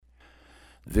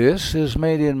This is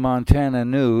Made in Montana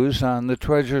News on the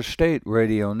Treasure State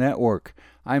Radio Network.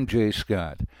 I'm Jay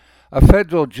Scott. A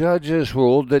federal judge has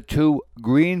ruled that two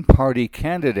Green Party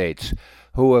candidates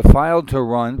who have filed to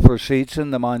run for seats in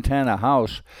the Montana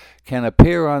House can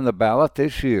appear on the ballot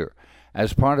this year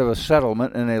as part of a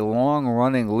settlement in a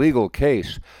long-running legal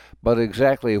case. But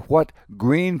exactly what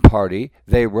Green Party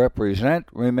they represent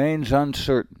remains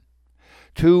uncertain.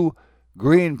 Two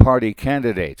Green Party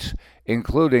candidates,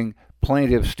 including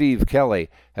plaintiff Steve Kelly,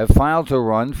 have filed to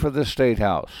run for the State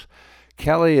House.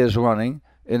 Kelly is running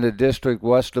in the district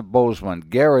west of Bozeman.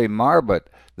 Gary Marbut,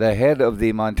 the head of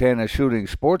the Montana Shooting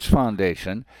Sports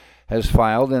Foundation, has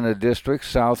filed in a district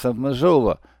south of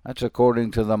Missoula. That's according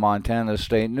to the Montana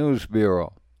State News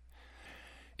Bureau.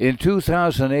 In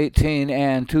 2018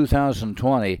 and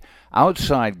 2020,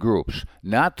 outside groups,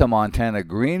 not the Montana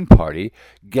Green Party,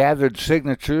 gathered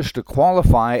signatures to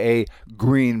qualify a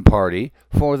Green Party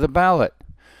for the ballot.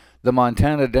 The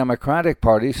Montana Democratic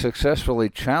Party successfully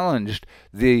challenged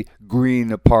the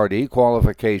Green Party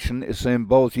qualifications in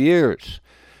both years.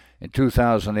 In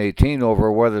 2018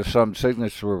 over whether some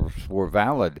signatures were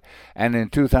valid, and in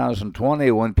 2020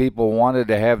 when people wanted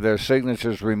to have their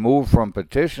signatures removed from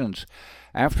petitions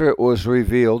after it was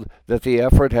revealed that the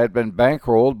effort had been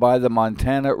bankrolled by the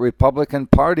Montana Republican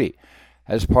Party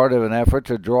as part of an effort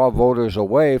to draw voters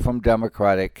away from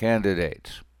Democratic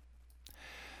candidates.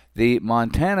 The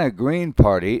Montana Green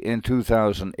Party in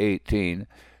 2018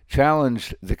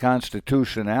 challenged the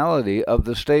constitutionality of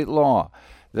the state law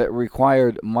that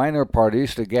required minor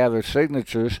parties to gather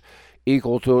signatures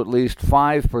equal to at least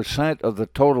 5% of the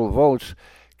total votes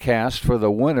cast for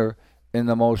the winner in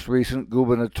the most recent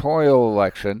gubernatorial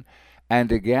election, and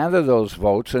to gather those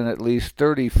votes in at least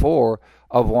 34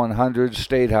 of 100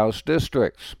 state house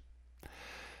districts.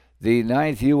 The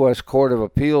Ninth U.S. Court of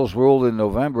Appeals ruled in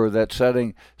November that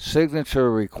setting signature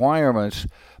requirements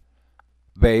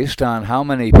based on how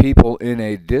many people in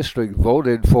a district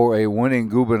voted for a winning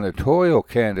gubernatorial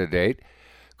candidate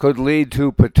could lead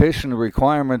to petition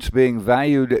requirements being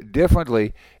valued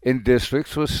differently in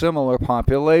districts with similar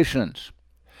populations.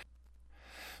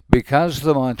 Because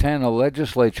the Montana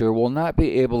legislature will not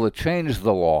be able to change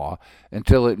the law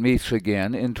until it meets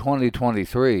again in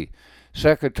 2023,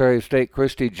 Secretary of State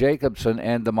Christy Jacobson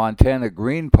and the Montana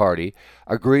Green Party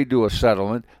agreed to a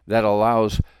settlement that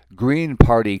allows Green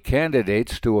Party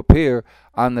candidates to appear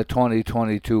on the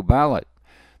 2022 ballot.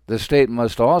 The state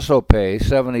must also pay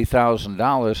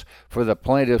 $70,000 for the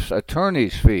plaintiff's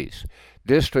attorney's fees.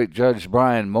 District Judge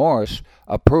Brian Morris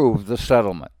approved the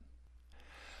settlement.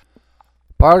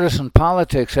 Partisan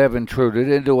politics have intruded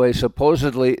into a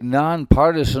supposedly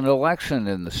nonpartisan election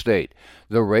in the state,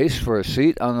 the race for a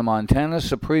seat on the Montana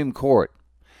Supreme Court.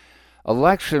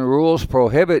 Election rules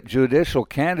prohibit judicial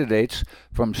candidates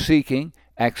from seeking,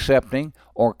 accepting,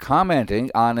 or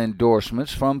commenting on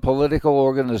endorsements from political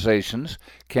organizations,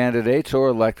 candidates, or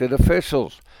elected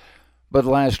officials. But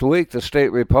last week, the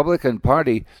state Republican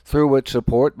Party threw its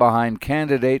support behind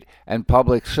candidate and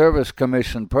Public Service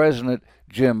Commission President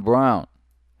Jim Brown.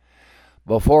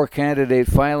 Before candidate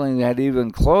filing had even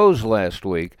closed last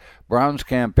week, Brown's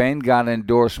campaign got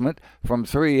endorsement from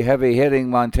three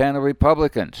heavy-hitting Montana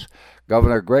Republicans: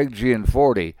 Governor Greg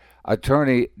Gianforte,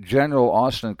 Attorney General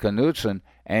Austin Knudsen,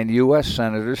 and U.S.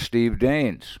 Senator Steve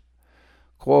Daines.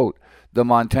 Quote, "The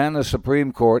Montana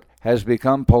Supreme Court has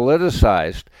become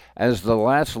politicized as the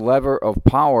last lever of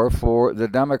power for the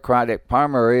Democratic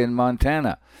primary in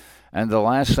Montana. And the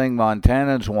last thing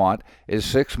Montanans want is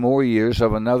 6 more years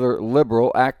of another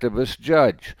liberal activist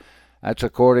judge." That's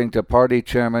according to party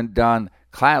chairman Don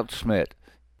Kleinschmidt.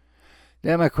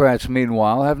 Democrats,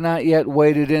 meanwhile, have not yet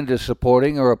waded into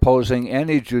supporting or opposing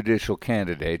any judicial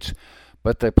candidates,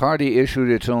 but the party issued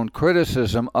its own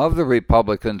criticism of the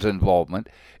Republicans' involvement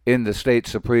in the state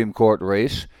Supreme Court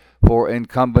race for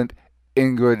incumbent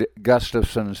Ingrid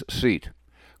Gustafson's seat.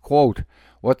 Quote,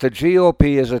 "What the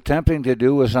GOP is attempting to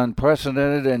do is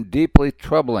unprecedented and deeply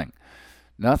troubling.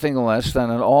 Nothing less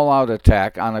than an all-out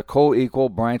attack on a co-equal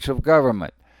branch of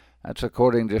government." That's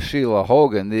according to Sheila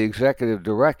Hogan, the executive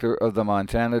director of the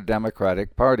Montana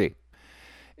Democratic Party.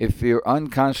 If your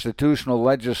unconstitutional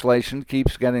legislation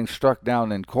keeps getting struck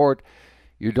down in court,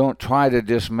 you don't try to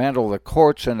dismantle the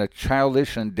courts in a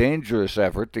childish and dangerous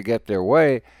effort to get their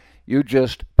way. You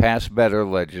just pass better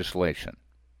legislation.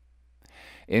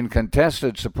 In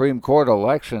contested Supreme Court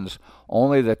elections,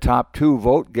 only the top 2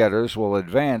 vote-getters will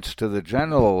advance to the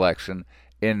general election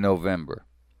in November.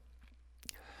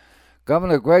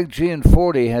 Governor Greg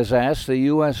Gianforte has asked the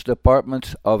U.S.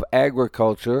 Departments of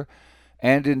Agriculture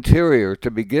and Interior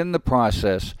to begin the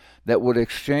process that would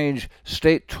exchange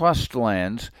state trust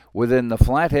lands within the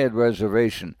Flathead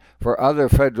Reservation for other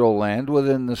federal land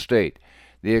within the state.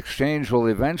 The exchange will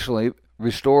eventually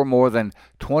restore more than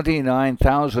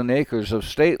 29,000 acres of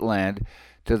state land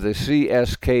to the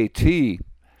CSKT,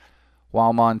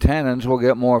 while Montanans will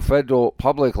get more federal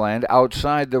public land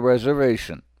outside the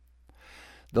reservation.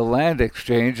 The land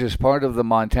exchange is part of the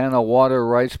Montana Water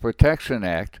Rights Protection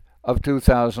Act of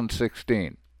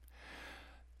 2016.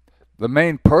 The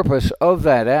main purpose of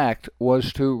that act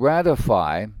was to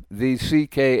ratify the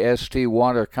CKST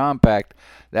Water Compact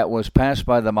that was passed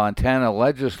by the Montana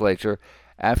legislature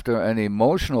after an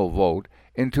emotional vote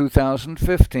in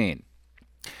 2015.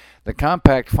 The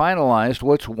compact finalized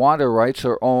which water rights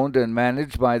are owned and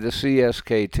managed by the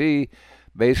CSKT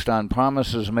based on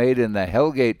promises made in the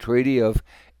Hellgate Treaty of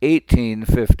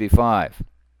 1855.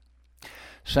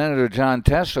 Senator Jon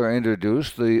Tester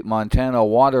introduced the Montana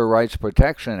Water Rights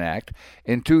Protection Act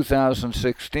in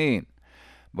 2016.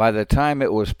 By the time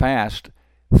it was passed,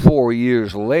 4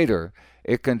 years later,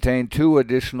 it contained two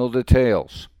additional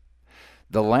details: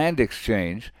 the land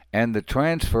exchange and the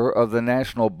transfer of the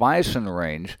National Bison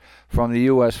Range from the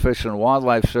U.S. Fish and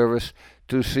Wildlife Service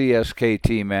to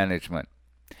CSKT management.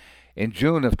 In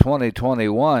June of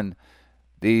 2021,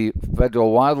 the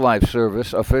Federal Wildlife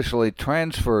Service officially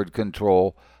transferred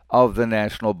control of the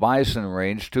National Bison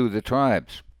Range to the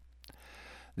tribes.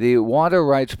 The Water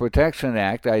Rights Protection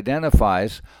Act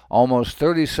identifies almost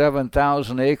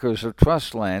 37,000 acres of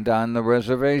trust land on the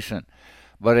reservation,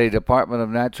 but a Department of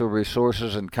Natural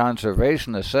Resources and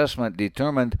Conservation assessment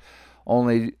determined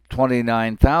only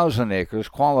 29,000 acres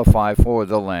qualify for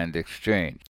the land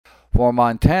exchange. For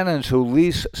Montanans who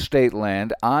lease state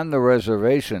land on the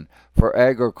reservation for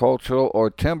agricultural or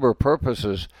timber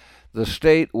purposes, the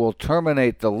state will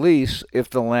terminate the lease if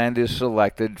the land is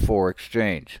selected for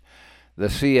exchange. The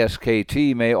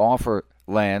CSKT may offer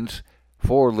lands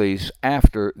for lease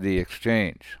after the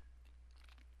exchange.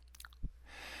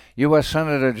 U.S.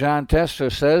 Senator Jon Tester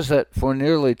says that for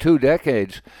nearly 2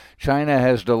 decades, China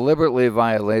has deliberately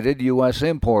violated U.S.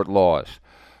 import laws,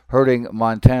 hurting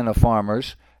Montana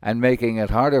farmers and making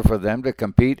it harder for them to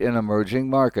compete in emerging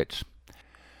markets.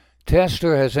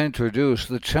 Tester has introduced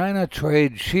the China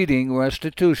Trade Cheating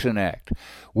Restitution Act,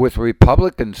 with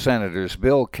Republican Senators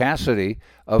Bill Cassidy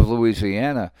of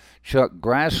Louisiana, Chuck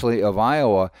Grassley of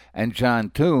Iowa, and John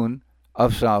Thune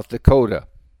of South Dakota.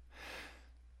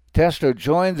 Tester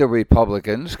joined the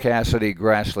Republicans, Cassidy,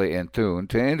 Grassley, and Thune,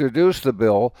 to introduce the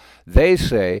bill they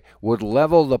say would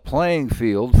level the playing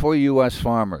field for U.S.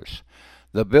 farmers.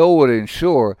 The bill would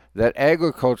ensure that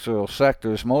agricultural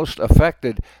sectors most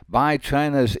affected by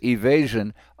China's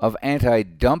evasion of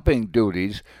anti-dumping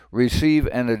duties receive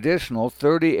an additional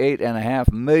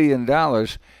 $38.5 million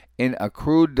in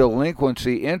accrued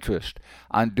delinquency interest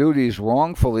on duties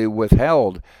wrongfully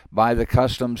withheld by the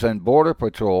Customs and Border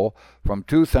Patrol from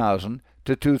 2000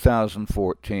 to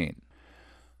 2014.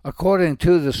 According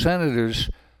to the senators,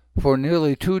 for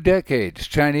nearly 2 decades,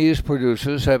 Chinese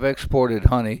producers have exported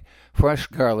honey, fresh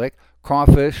garlic,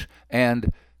 crawfish,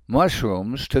 and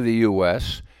mushrooms to the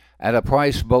U.S. at a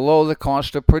price below the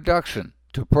cost of production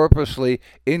to purposely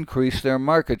increase their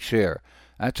market share.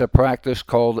 That's a practice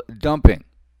called dumping.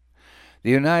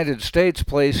 The United States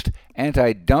placed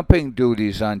anti-dumping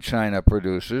duties on China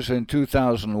producers in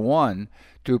 2001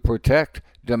 to protect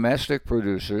domestic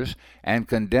producers and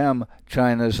condemn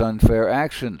China's unfair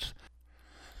actions.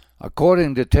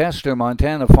 According to Tester,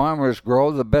 Montana farmers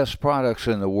grow the best products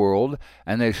in the world,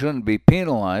 and they shouldn't be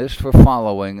penalized for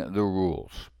following the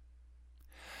rules.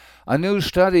 A new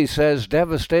study says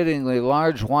devastatingly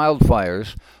large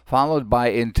wildfires, followed by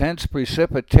intense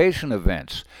precipitation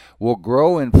events, will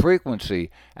grow in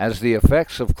frequency as the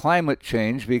effects of climate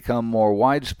change become more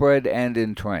widespread and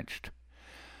entrenched.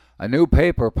 A new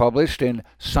paper published in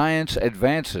Science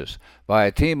Advances by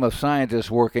a team of scientists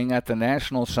working at the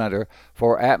National Center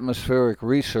for Atmospheric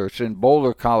Research in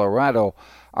Boulder, Colorado,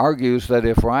 argues that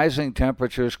if rising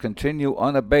temperatures continue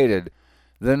unabated,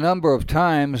 the number of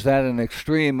times that an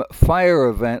extreme fire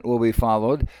event will be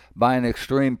followed by an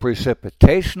extreme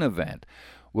precipitation event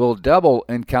will double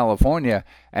in California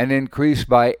and increase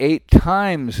by 8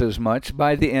 times as much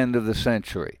by the end of the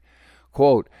century.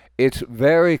 Quote, "It's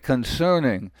very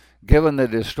concerning given the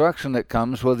destruction that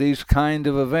comes with these kind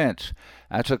of events."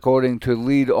 That's according to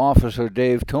lead officer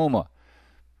Dave Toma.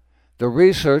 The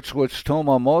research, which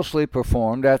Toma mostly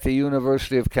performed at the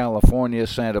University of California,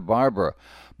 Santa Barbara,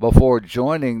 before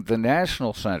joining the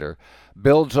National Center,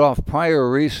 builds off prior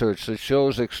research that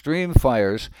shows extreme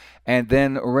fires and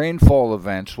then rainfall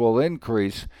events will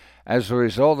increase as a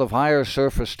result of higher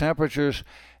surface temperatures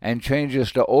and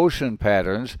changes to ocean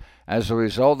patterns as a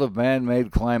result of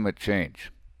man-made climate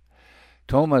change.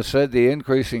 Thoma said the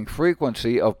increasing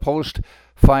frequency of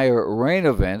post-fire rain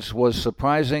events was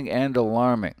surprising and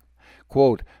alarming.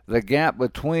 Quote, "The gap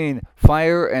between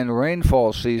fire and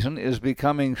rainfall season is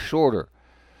becoming shorter,"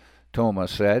 Thoma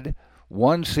said.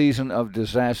 "One season of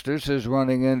disasters is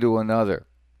running into another."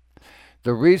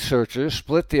 The researchers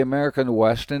split the American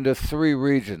West into three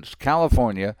regions: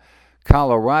 California,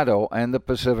 Colorado, and the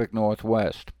Pacific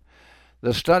Northwest.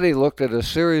 The study looked at a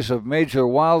series of major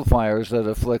wildfires that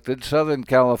afflicted Southern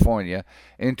California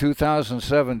in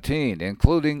 2017,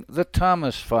 including the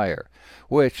Thomas Fire,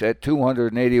 which, at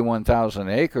 281,000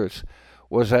 acres,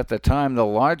 was at the time the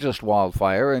largest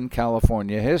wildfire in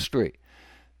California history.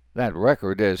 That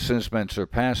record has since been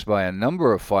surpassed by a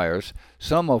number of fires,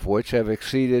 some of which have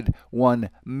exceeded 1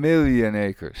 million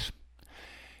acres.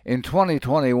 In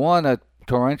 2021, a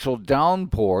torrential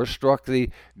downpour struck the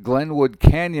Glenwood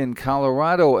Canyon,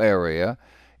 Colorado area.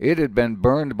 It had been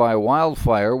burned by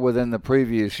wildfire within the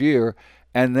previous year,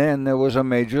 and then there was a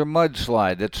major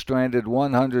mudslide that stranded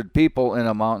 100 people in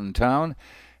a mountain town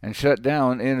and shut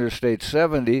down Interstate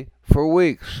 70 for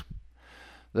weeks.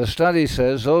 The study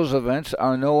says those events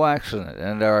are no accident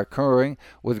and are occurring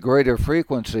with greater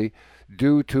frequency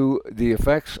due to the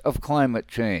effects of climate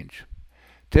change.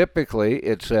 Typically,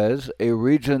 it says, a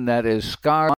region that is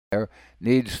scarred by fire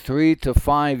needs 3 to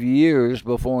 5 years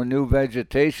before new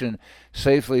vegetation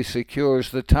safely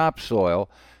secures the topsoil,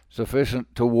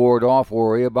 sufficient to ward off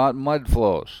worry about mud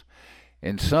flows.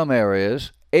 In some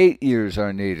areas, 8 years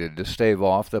are needed to stave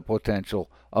off the potential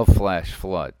of flash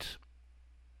floods.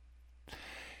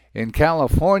 In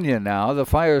California now, the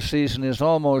fire season is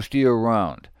almost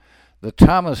year-round. The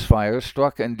Thomas Fire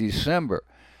struck in December,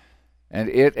 and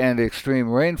it and extreme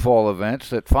rainfall events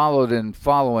that followed in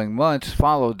following months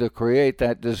followed to create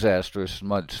that disastrous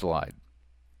mudslide.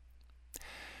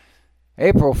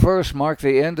 April 1st marked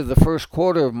the end of the first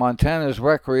quarter of Montana's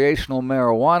recreational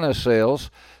marijuana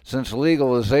sales since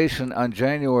legalization on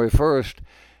January 1st,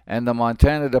 and the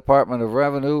Montana Department of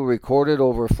Revenue recorded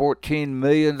over $14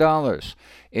 million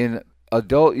in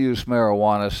adult-use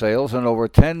marijuana sales and over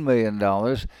 $10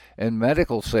 million in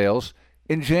medical sales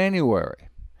in January.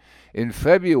 In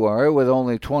February, with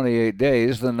only 28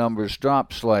 days, the numbers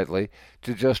dropped slightly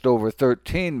to just over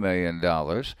 $13 million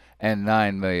and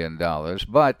 $9 million,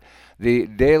 but the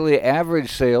daily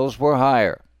average sales were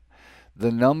higher.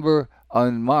 The number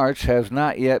in March has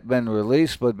not yet been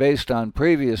released, but based on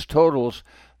previous totals,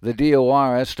 the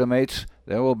DOR estimates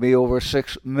there will be over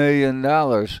 $6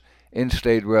 million in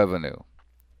state revenue.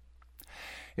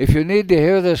 If you need to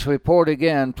hear this report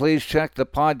again, please check the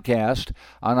podcast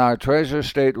on our Treasure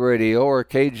State Radio or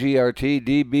KGRT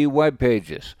DB web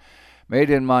pages. Made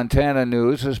in Montana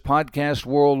News is podcast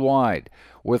worldwide,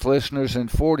 with listeners in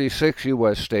 46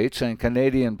 U.S. states and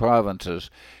Canadian provinces,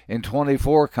 in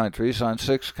 24 countries on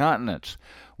 6 continents.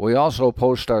 We also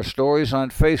post our stories on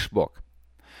Facebook.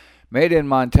 Made in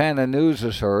Montana News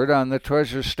is heard on the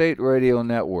Treasure State Radio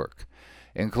Network,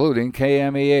 including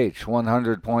KMEH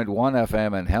 100.1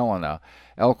 FM in Helena,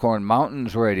 Elkhorn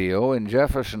Mountains Radio in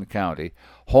Jefferson County,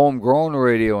 Homegrown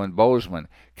Radio in Bozeman,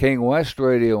 King West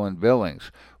Radio in Billings,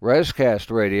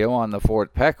 Rescast Radio on the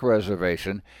Fort Peck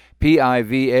Reservation,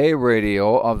 PIVA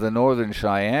Radio of the Northern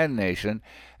Cheyenne Nation,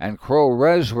 and Crow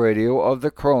Res Radio of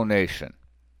the Crow Nation.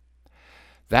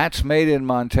 That's Made in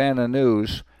Montana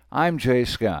News. I'm Jay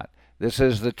Scott. This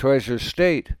is the Treasure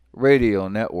State Radio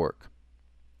Network.